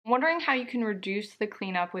wondering how you can reduce the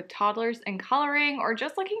cleanup with toddlers and coloring, or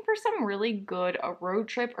just looking for some really good road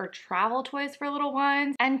trip or travel toys for little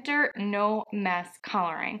ones, enter No Mess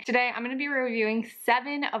Coloring. Today, I'm going to be reviewing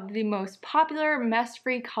 7 of the most popular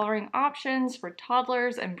mess-free coloring options for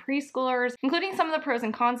toddlers and preschoolers, including some of the pros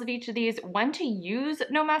and cons of each of these, when to use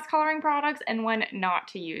no mess coloring products and when not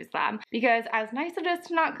to use them. Because as nice as it is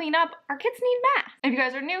to not clean up, our kids need mess. If you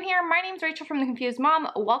guys are new here, my name's Rachel from The Confused Mom.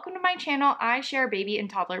 Welcome to my channel. I share baby and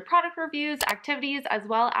toddler product reviews, activities, as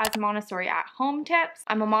well as Montessori at home tips.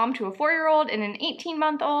 I'm a mom to a 4-year-old and an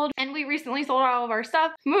 18-month-old, and we recently sold all of our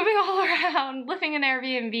stuff, moving all around, living in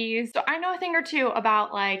Airbnbs. So I know a thing or two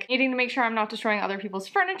about like needing to make sure I'm not destroying other people's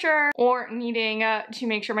furniture or needing to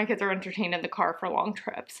make sure my kids are entertained in the car for long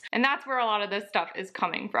trips. And that's where a lot of this stuff is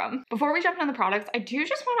coming from. Before we jump into the products, I do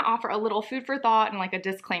just want to offer a little food for thought and like a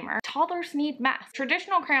disclaimer. Toddlers need mess.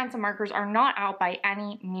 Traditional crayons and markers are not out by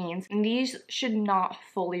any means, and these should not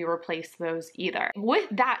fully replace those either. With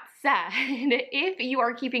that said, if you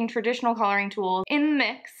are keeping traditional coloring tools in the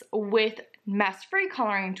mix with mess-free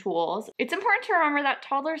coloring tools, it's important to remember that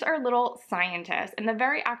toddlers are little scientists, and the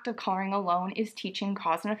very act of coloring alone is teaching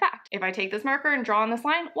cause and effect. If I take this marker and draw on this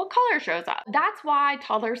line, what color shows up? That's why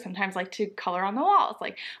toddlers sometimes like to color on the walls.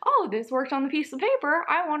 Like, oh, this worked on the piece of paper,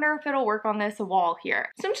 I wonder if it'll work on this wall here.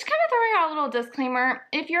 So I'm just kind of throwing out a little disclaimer.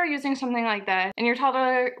 If you're using something like this and your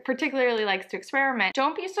toddler particularly likes to experiment,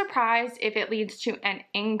 don't be surprised if it leads to an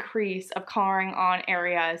increase of coloring on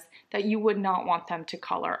areas that you would not want them to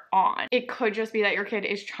color on. It could just be that your kid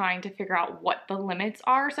is trying to figure out what the limits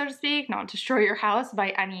are, so to speak, not destroy your house by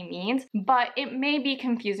any means, but it may be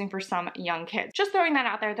confusing for some young kids. Just throwing that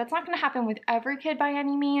out there. That's not going to happen with every kid by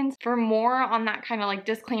any means. For more on that kind of like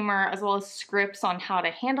disclaimer, as well as scripts on how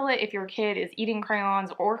to handle it if your kid is eating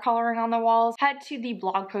crayons or coloring on the walls, head to the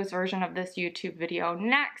blog post version of this YouTube video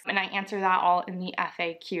next, and I answer that all in the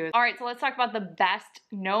FAQs. All right, so let's talk about the best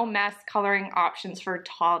no mess coloring options for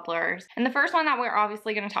toddlers. And the first one that we're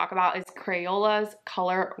obviously going to talk about is Crayola's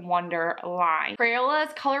Color Wonder line.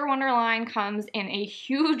 Crayola's Color Wonder line comes in a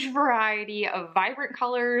huge variety of vibrant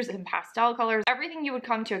colors and pastel colors, everything you would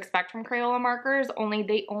come to expect from Crayola markers, only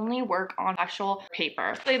they only work on special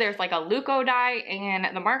paper. So there's like a Luco dye in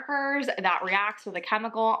the markers that reacts with a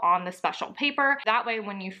chemical on the special paper. That way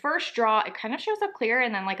when you first draw, it kind of shows up clear,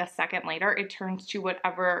 and then like a second later, it turns to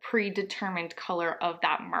whatever predetermined color of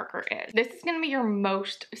that marker is. This is going to be your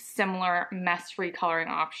most similar mess-free coloring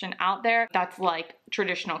option out there that's like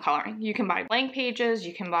traditional coloring. You can buy blank pages,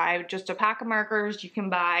 you can buy just a pack of markers, you can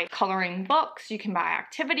buy coloring books, you can buy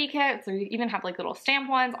activity kits, or you even have like little stamp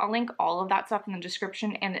ones. I'll link all of that stuff in the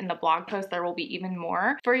description, and in the blog post there will be even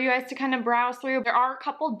more for you guys to kind of browse through. There are a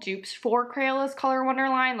couple dupes for Crayola's Color Wonder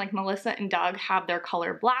line, like Melissa and Doug have their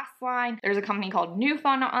Color Blast line. There's a company called New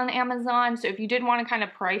Fun on Amazon, so if you did want to kind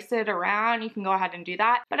of price it around, you can go ahead and do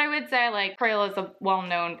that. But I would say like Crayola is a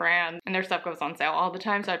well-known brand and their stuff goes on sale all the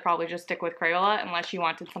time, so I'd probably just stick with Crayola unless you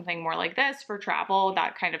wanted something more like this for travel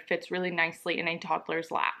that kind of fits really nicely in a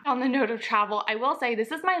toddler's lap. On the note of travel, I will say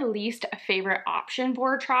this is my least favorite option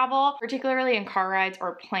for travel, particularly in car rides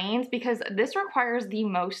or planes, because this requires the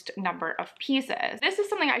most number of pieces. This is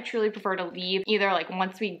something I truly prefer to leave either like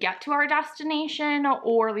once we get to our destination,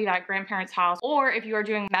 or leave at grandparents' house, or if you are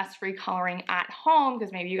doing mess-free coloring at home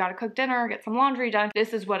because maybe you got to cook dinner, get some laundry done,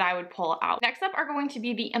 this is what I would pull out. Next up are going to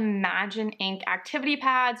be the Imagine Ink activity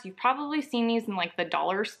pads. You've probably seen these in like the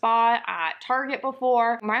dollar spot at Target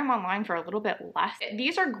before. I buy them online for a little bit less.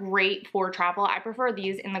 These are great for travel. I prefer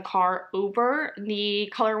these in the car over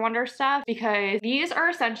the Color Wonder stuff because these are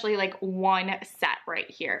essentially like one set right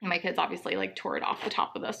here. My kids obviously like tore it off the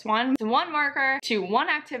top of this one. So one marker to one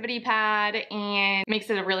activity pad, and makes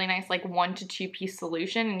it a really nice like 1 to 2 piece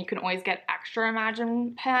solution, and you can always get extra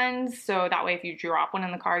Imagine pens, so that way if you drop one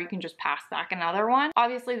in the car you can just pass back another one.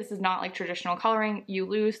 Obviously this is not like traditional coloring. You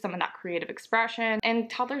lose some of that creative expression, and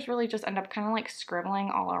toddlers really just end up kind of like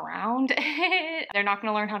scribbling all around it. They're not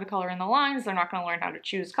going to learn how to color in the lines, they're not going to learn how to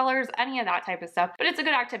choose colors, any of that type of stuff, but it's a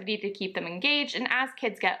good activity to keep them engaged. And as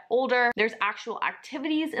kids get older, there's actual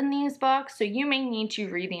activities in these books, so you may need to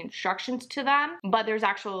read the instructions to them, but there's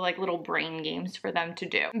actually like little brain games for them to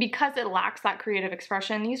do. Because it lacks that creative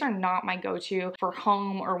expression, these are not my go-to for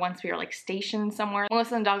home or once we are like stationed somewhere.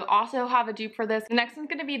 Melissa and Doug also have a dupe for this. The next one's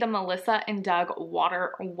going to be the Melissa and Doug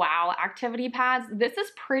Water Wow activity pads. This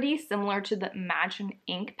is pretty similar to the Imagine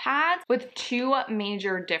Ink pads with 2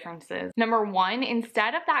 major differences. Number 1,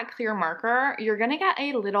 instead of that clear marker, you're gonna get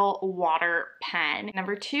a little water pen.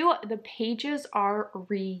 Number 2, the pages are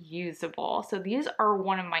reusable. So these are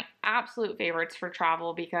one of my absolute favorites for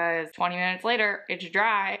travel because 20 minutes later, it's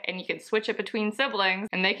dry and you can switch it between siblings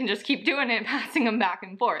and they can just keep doing it, passing them back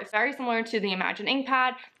and forth. Very similar to the Imagine ink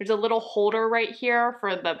pad. There's a little holder right here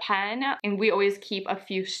for the pen, and we always keep a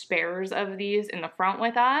few spares of these in the front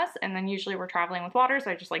with us, and then usually we're traveling with water,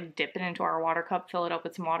 so I just like dip it into our water cup, fill it up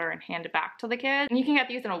with some water, and hand it back to the kids. And you can get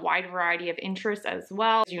these in a wide variety of interests as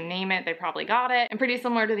well. You name it, they probably got it. And pretty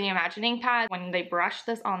similar to the Imagine ink pad, when they brush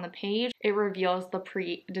this on the page, it reveals the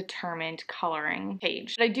predetermined coloring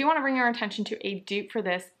page. But I do want to bring your attention to a dupe for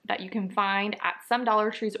this that you can find at some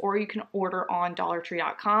Dollar Trees, or you can order on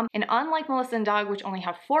DollarTree.com. And unlike Melissa and Doug, which only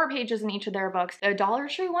have 4 pages in each of their books, the Dollar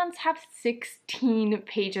Tree ones have 16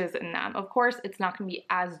 pages in them. Of course, it's not going to be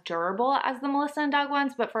as durable as the Melissa and Doug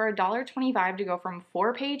ones, but for $1.25 to go from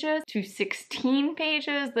 4 pages to 16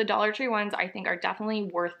 pages, the Dollar Tree ones I think are definitely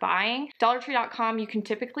worth buying. DollarTree.com, you can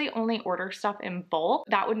typically only order stuff in bulk.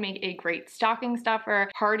 That would make a great stocking stuffer,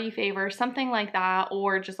 party favor, something like that,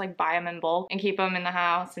 or just like buy them in bulk and keep them in the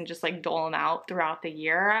house and just like dole them out throughout the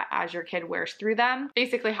year as your kid wears through them.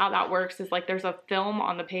 Basically how that works is like there's a film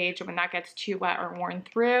on the page, and when that gets too wet or worn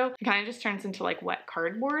through, it kind of just turns into like wet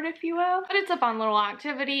cardboard, if you will. But it's a fun little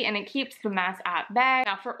activity and it keeps the mess at bay.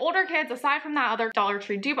 Now for older kids, aside from that other Dollar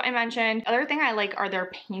Tree dupe I mentioned, other thing I like are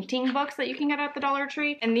their painting books that you can get at the Dollar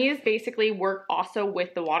Tree. And these basically work also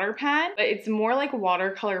with the water pen, but it's more like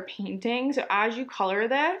watercolor painting. So as you color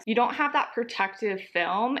this, you don't have that protective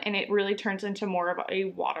film and it really turns into more of a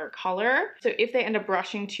watercolor. So if they end up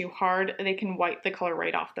brushing too hard, they can wipe the color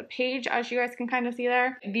right off the page, as you guys can kind of see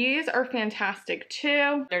there. These are fantastic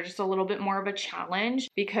too. They're just a little bit more of a challenge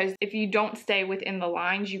because if you don't stay within the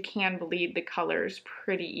lines, you can bleed the colors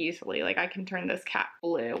pretty easily. Like I can turn this cat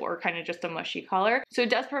blue or kind of just a mushy color. So it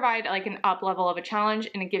does provide like an up level of a challenge,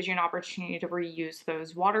 and it gives you an opportunity to reuse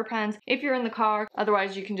those water pens if you're in the car.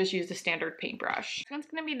 Otherwise, you can just use the standard paintbrush. This one's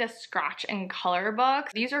gonna be the scratch and color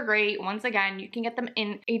books. These are great. Once again, you can get them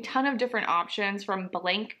in a ton of different options, from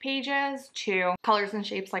blank pages to colors and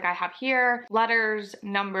shapes like I have here, letters,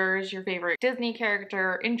 numbers, your favorite Disney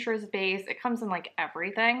character, interest based. It comes in like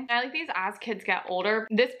everything. I like these as kids get older.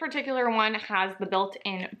 This particular one has the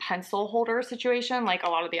built-in pencil holder situation like a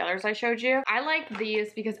lot of the others I showed you. I like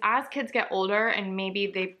these because as kids get older and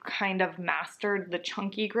maybe they've kind of mastered the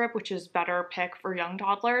chunky grip, which is better pick for young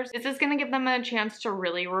toddlers, this is going to give them a chance to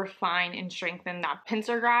really refine and strengthen that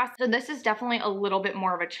pincer grasp. So this is definitely a little bit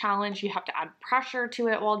more of a challenge. You have to add pressure to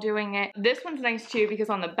it while doing it. This one's nice too because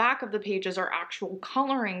on the back of the pages are actual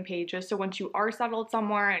coloring pages. So once you are settled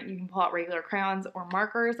somewhere, you can pull out regular crayons or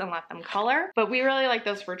markers and let them color. But we really like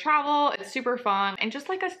this for travel. It's super fun and just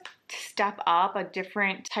like a step up, a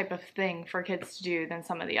different type of thing for kids to do than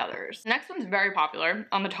some of the others. The next one's very popular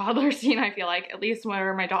on the toddler scene, I feel like, at least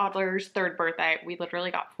for my daughter's 3rd birthday. We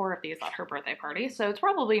literally got 4 of these at her birthday party, so it's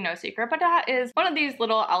probably no secret, but that is one of these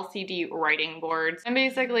little LCD writing boards, and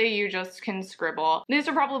basically you just can scribble. These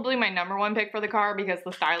are probably my #1 pick for the car because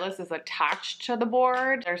the stylus is attached to the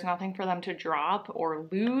board. There's nothing for them to drop or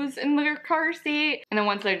lose in their car seat, and then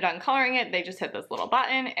once they're done coloring it, they just hit this little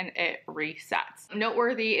button and it resets.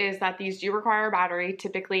 Noteworthy is that these do require a battery.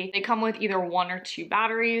 Typically, they come with either 1 or 2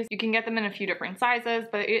 batteries. You can get them in a few different sizes,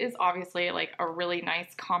 but it is obviously like a really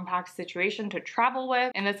nice compact situation to travel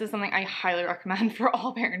with. And this is something I highly recommend for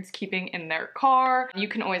all parents keeping in their car. You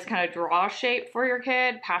can always kind of draw a shape for your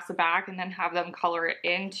kid, pass it back, and then have them color it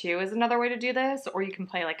in too is another way to do this. Or you can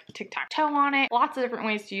play like tic-tac-toe on it. Lots of different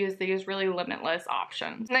ways to use these, really limitless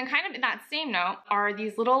options. And then kind of in that same note are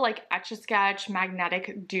these little like Etch-a-Sketch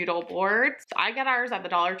magnetic doodle boards. So I get ours at the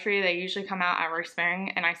Dollar Tree. They usually come out every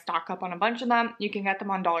spring and I stock up on a bunch of them. You can get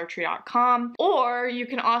them on DollarTree.com, or you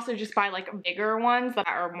can also just buy like bigger ones that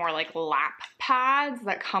are more like lap pads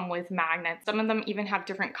that come with magnets. Some of them even have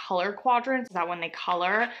different color quadrants so that when they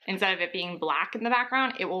color, instead of it being black in the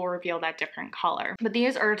background, it will reveal that different color. But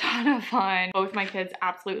these are a ton of fun. Both my kids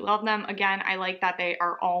absolutely love them. Again, I like that they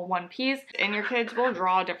are all one piece and your kids will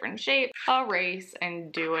draw different shapes, erase,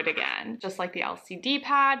 and do it again. Just like the LCD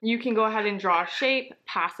pad, you can go ahead and draw a shape,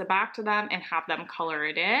 pass it back to them, and have them color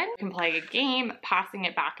it in. You can play a game, passing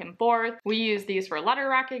it back and forth. We use these for letter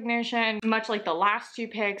recognition. Much like the last 2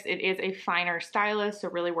 picks, it is a finer stylus, so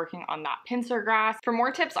really working on that pincer grasp. For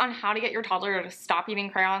more tips on how to get your toddler to stop eating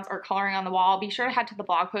crayons or coloring on the wall, be sure to head to the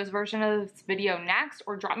blog post version of this video next,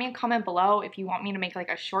 or drop me a comment below if you want me to make like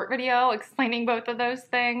a short video explaining both of those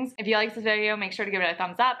things. If you like this video, make sure to give it a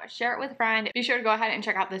thumbs up, share it with a friend. Be sure to go ahead and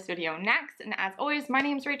check out this video next. And as always, my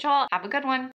name's Rachel. Have a good one.